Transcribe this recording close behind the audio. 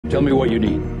Tell me what you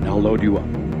need, and I'll load you up.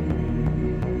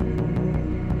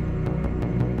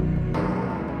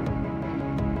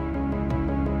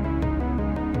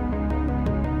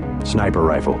 Sniper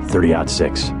rifle,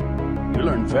 30-06. You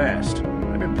learn fast.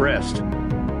 I'm impressed.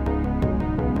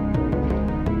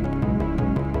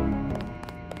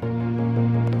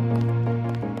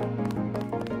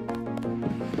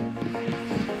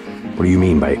 What do you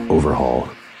mean by overhaul?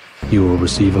 You will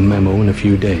receive a memo in a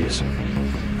few days.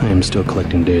 I am still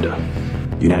collecting data.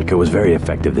 UNATCO was very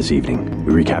effective this evening.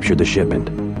 We recaptured the shipment.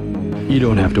 You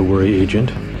don't have to worry,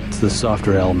 Agent. It's the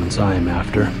softer elements I am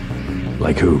after.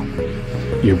 Like who?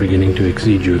 You're beginning to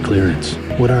exceed your clearance.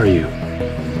 What are you?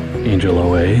 Angel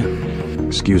OA?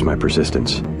 Excuse my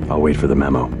persistence. I'll wait for the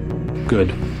memo.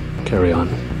 Good. Carry on.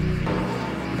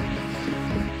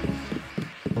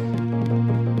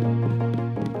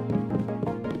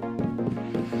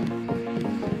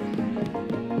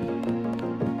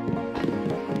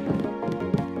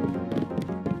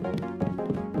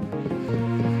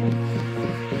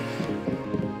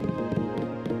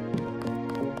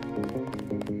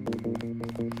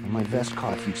 My vest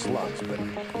caught a few slugs, but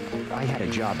I had a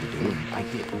job to do, and I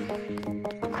did.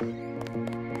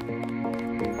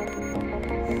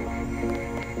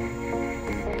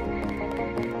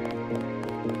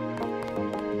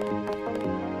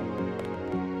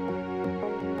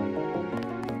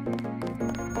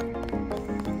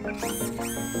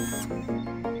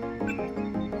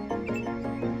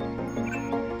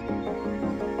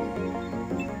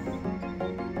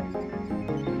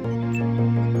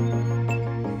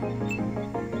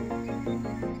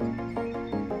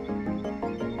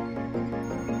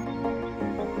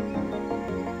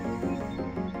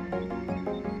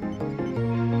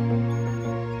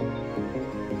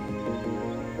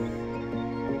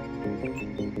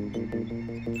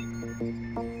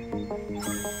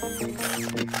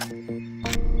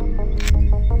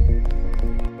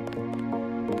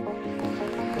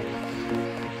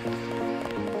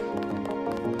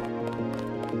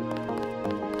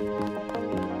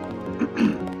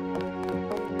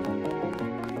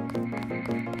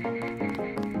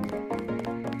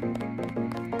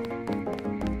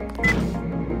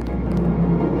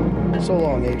 So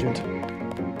long, Agent.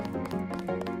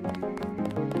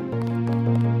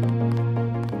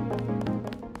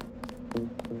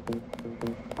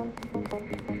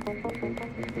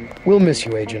 We'll miss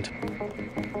you, Agent.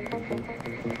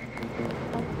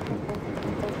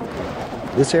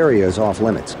 This area is off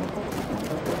limits.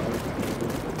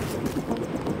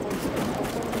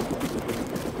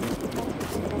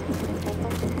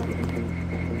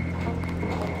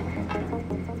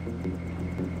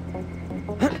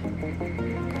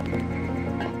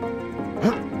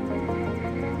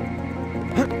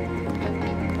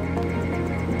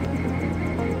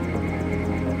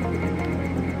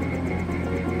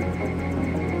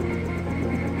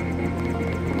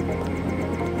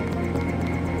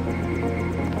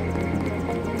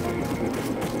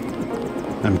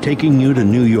 I'm taking you to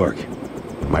New York.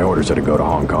 My orders are to go to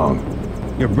Hong Kong.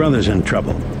 Your brother's in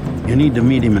trouble. You need to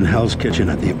meet him in Hell's Kitchen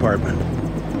at the apartment.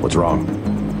 What's wrong?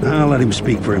 I'll let him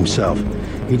speak for himself.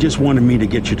 He just wanted me to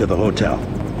get you to the hotel.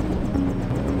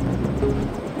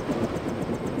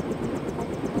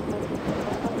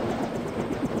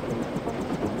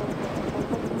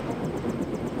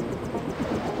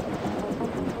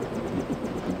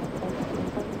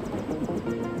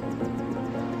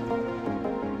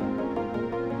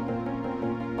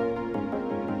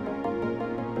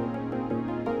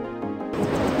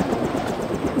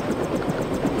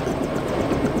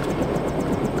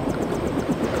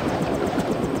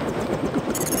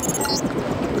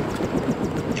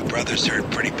 Brother's hurt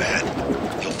pretty bad.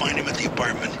 You'll find him at the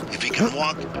apartment. If he can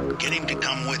walk, get him to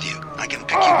come with you. I can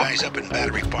pick you guys up in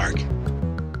Battery Park.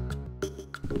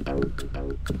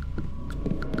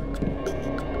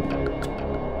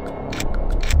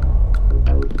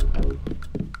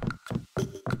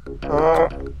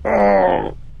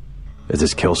 Is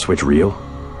this kill switch real?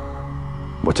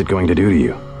 What's it going to do to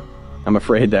you? I'm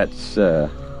afraid that's,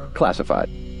 classified.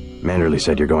 Manderley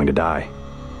said you're going to die.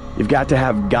 You've got to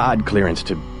have God clearance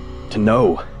to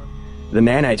know. The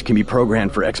nanites can be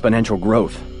programmed for exponential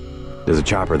growth. There's a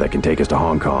chopper that can take us to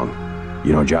Hong Kong.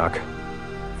 You know Jock?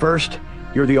 First,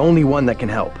 you're the only one that can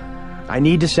help. I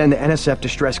need to send the NSF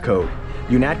distress code.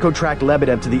 UNATCO tracked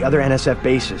Lebedev to the other NSF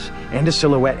bases, and to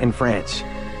Silhouette in France.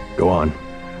 Go on.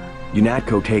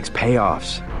 UNATCO takes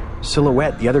payoffs.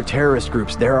 Silhouette, the other terrorist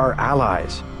groups, they're our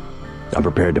allies. I'm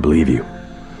prepared to believe you.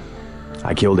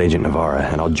 I killed Agent Navarra,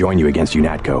 and I'll join you against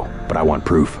UNATCO, but I want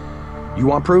proof. You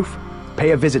want proof?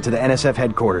 Pay a visit to the NSF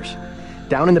headquarters.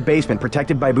 Down in the basement,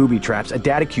 protected by booby traps, a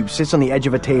data cube sits on the edge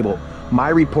of a table. My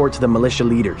report to the militia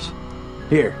leaders.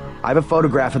 Here, I have a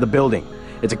photograph of the building.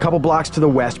 It's a couple blocks to the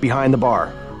west, behind the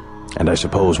bar. And I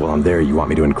suppose while I'm there, you want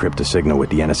me to encrypt a signal with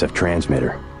the NSF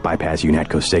transmitter, bypass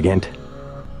UNATCO's SIGINT?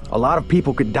 A lot of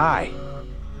people could die.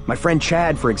 My friend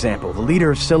Chad, for example, the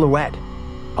leader of Silhouette.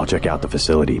 I'll check out the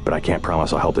facility, but I can't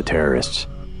promise I'll help the terrorists.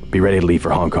 Be ready to leave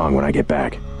for Hong Kong when I get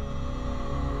back.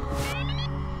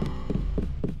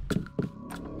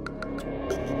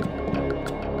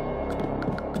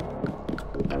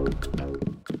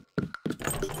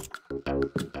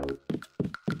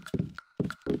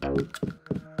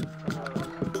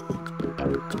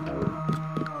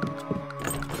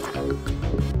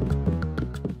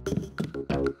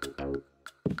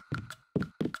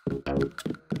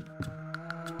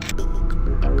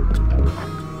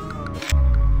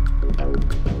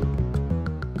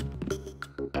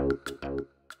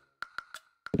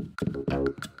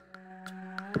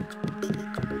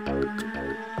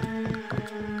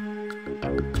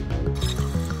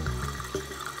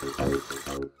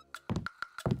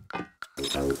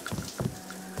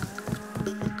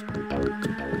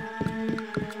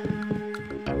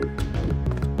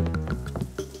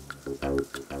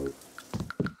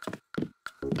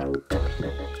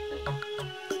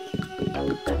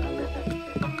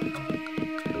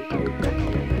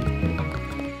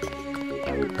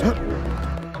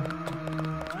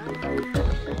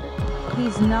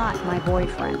 He's not my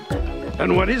boyfriend.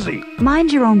 And what is he?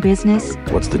 Mind your own business.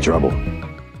 What's the trouble?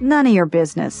 None of your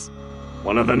business.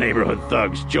 One of the neighborhood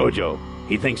thugs, Jojo.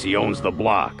 He thinks he owns the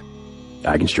block.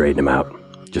 I can straighten him out.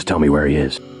 Just tell me where he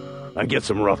is. I get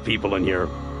some rough people in here,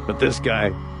 but this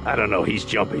guy, I don't know, he's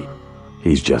jumpy.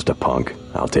 He's just a punk.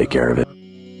 I'll take care of it.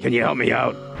 Can you help me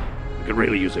out? I could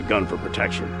really use a gun for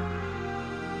protection.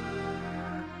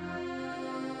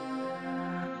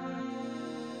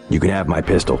 You can have my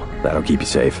pistol. That'll keep you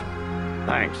safe.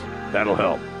 Thanks. That'll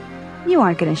help. You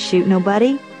aren't gonna shoot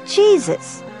nobody.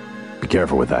 Jesus. Be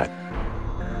careful with that.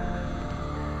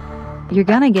 You're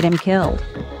gonna get him killed.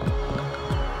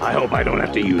 I hope I don't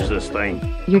have to use this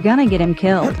thing. You're gonna get him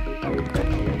killed.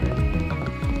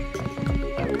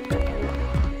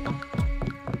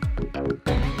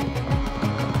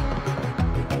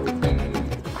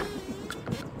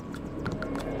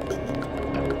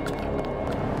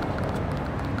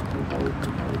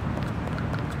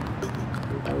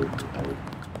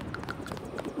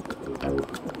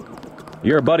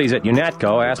 Your buddies at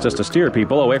UNATCO asked us to steer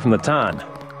people away from the Tan.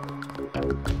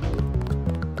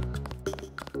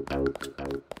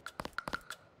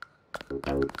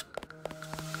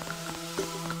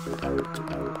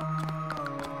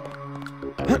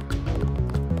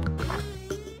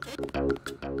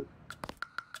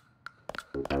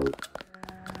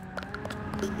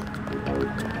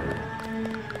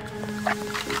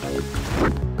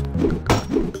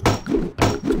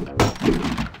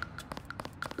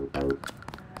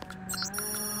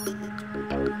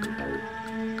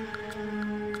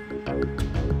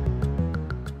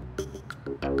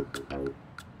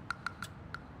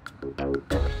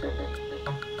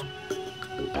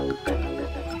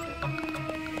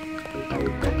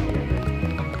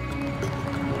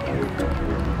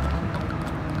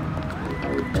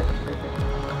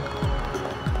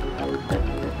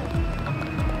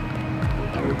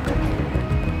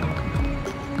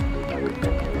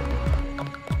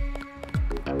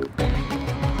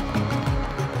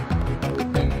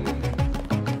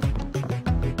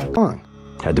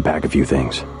 Had to pack a few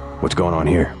things. What's going on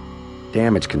here?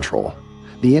 Damage control.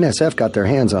 The NSF got their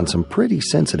hands on some pretty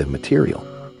sensitive material.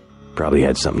 Probably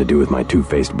had something to do with my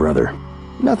two-faced brother.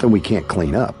 Nothing we can't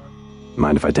clean up.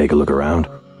 Mind if I take a look around?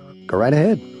 Go right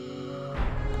ahead.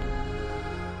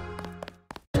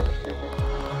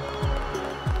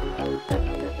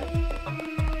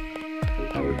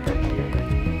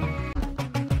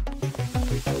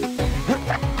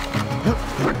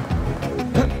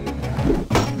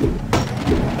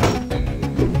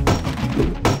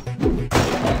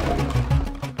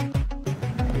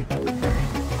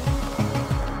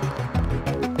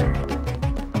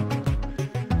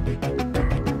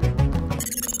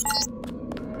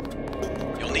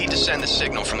 Send the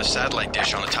signal from the satellite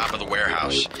dish on the top of the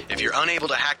warehouse. If you're unable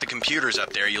to hack the computers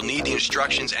up there, you'll need the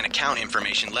instructions and account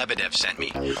information Lebedev sent me.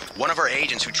 One of our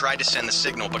agents who tried to send the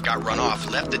signal but got run off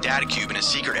left the data cube in a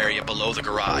secret area below the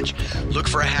garage. Look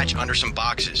for a hatch under some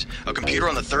boxes. A computer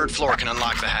on the 3rd floor can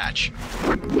unlock the hatch.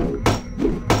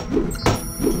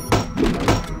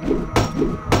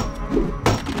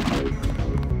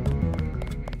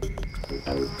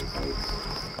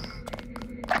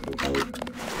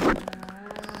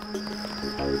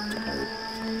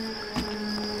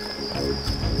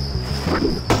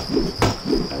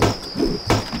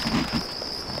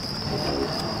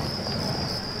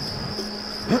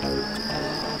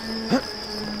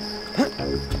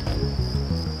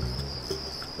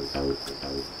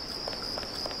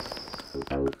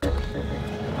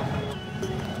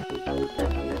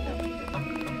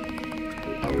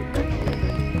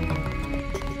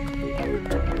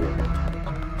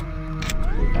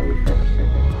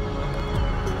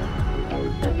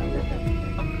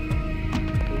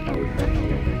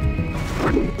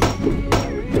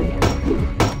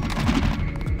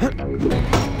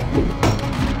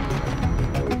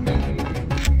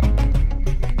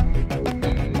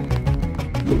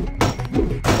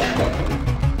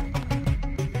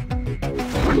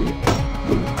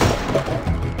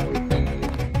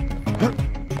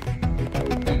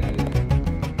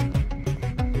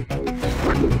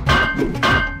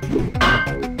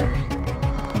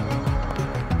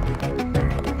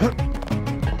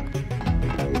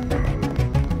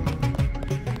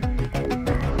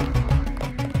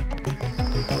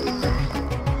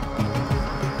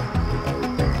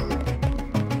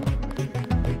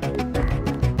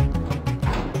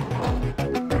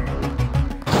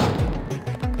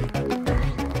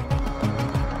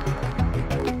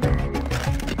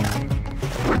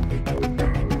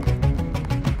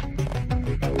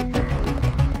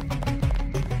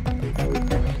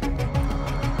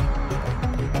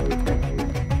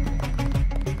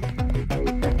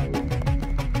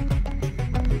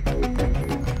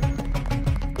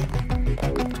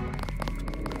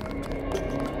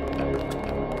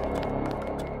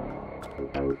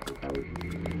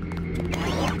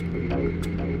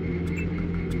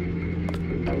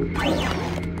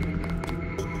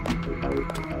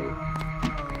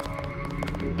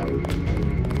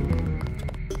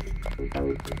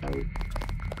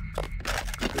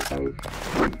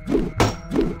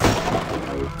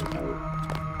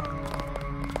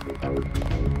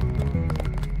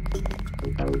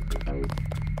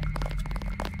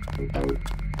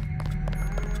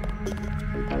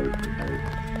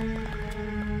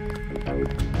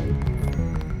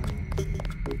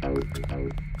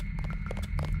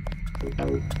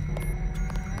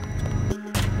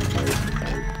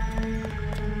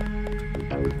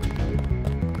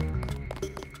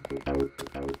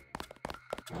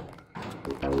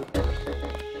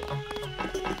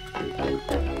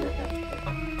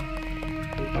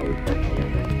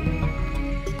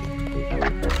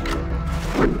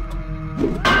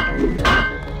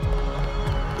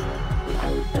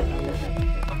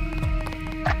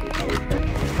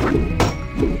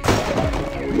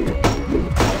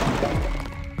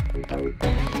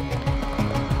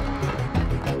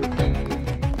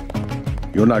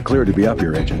 You're not cleared to be up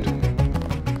here, Agent.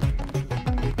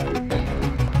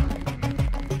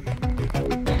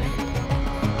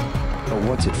 Oh,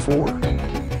 what's it for?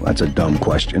 That's a dumb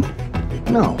question.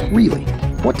 No, really.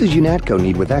 What does UNATCO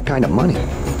need with that kind of money?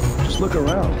 Just look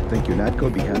around. Think UNATCO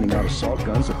would be handing out assault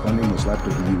guns if funding was left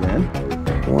of the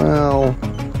UN? Well...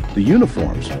 The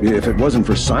uniforms. If it wasn't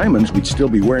for Simons, we'd still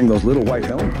be wearing those little white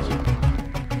helmets.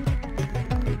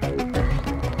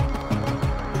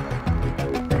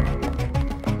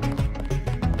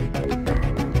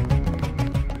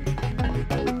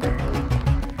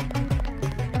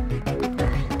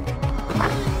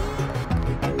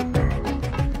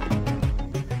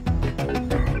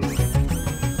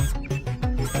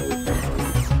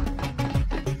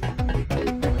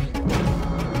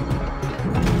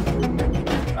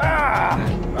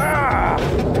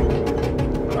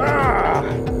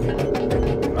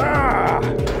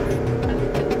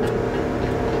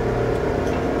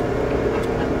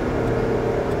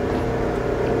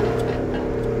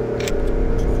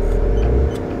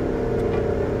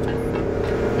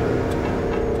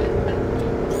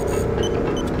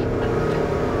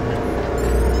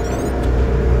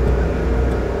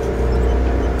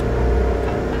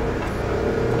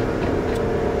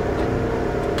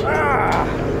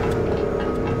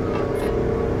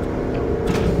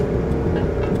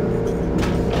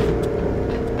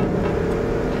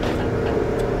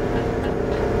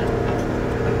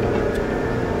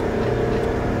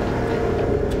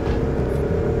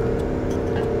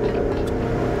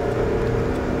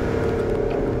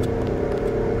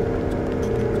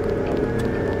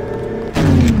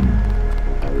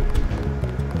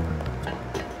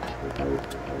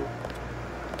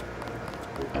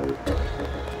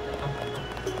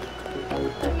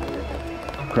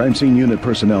 Crime scene unit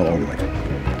personnel only.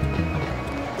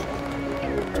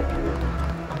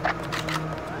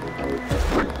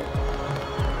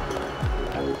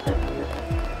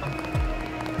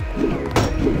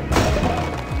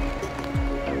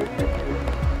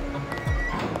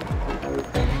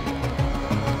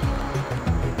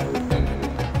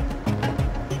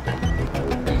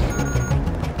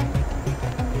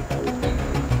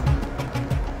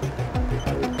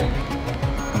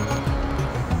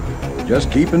 Just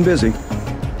keeping busy.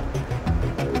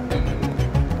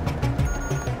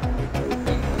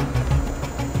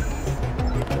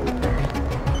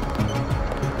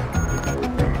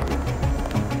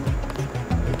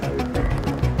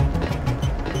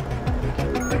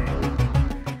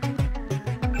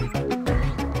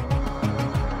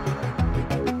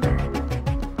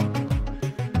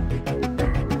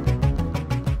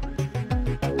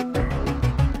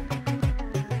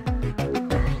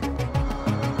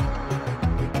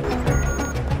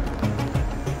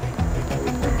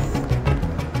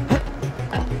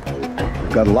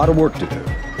 Got a lot of work to do.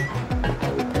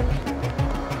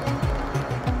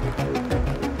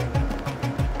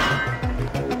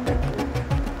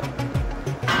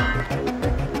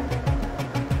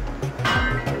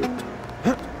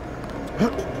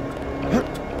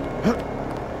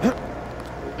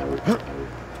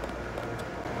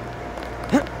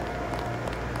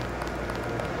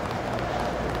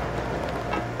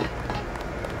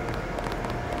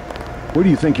 Where do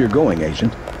you think you're going,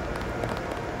 Agent?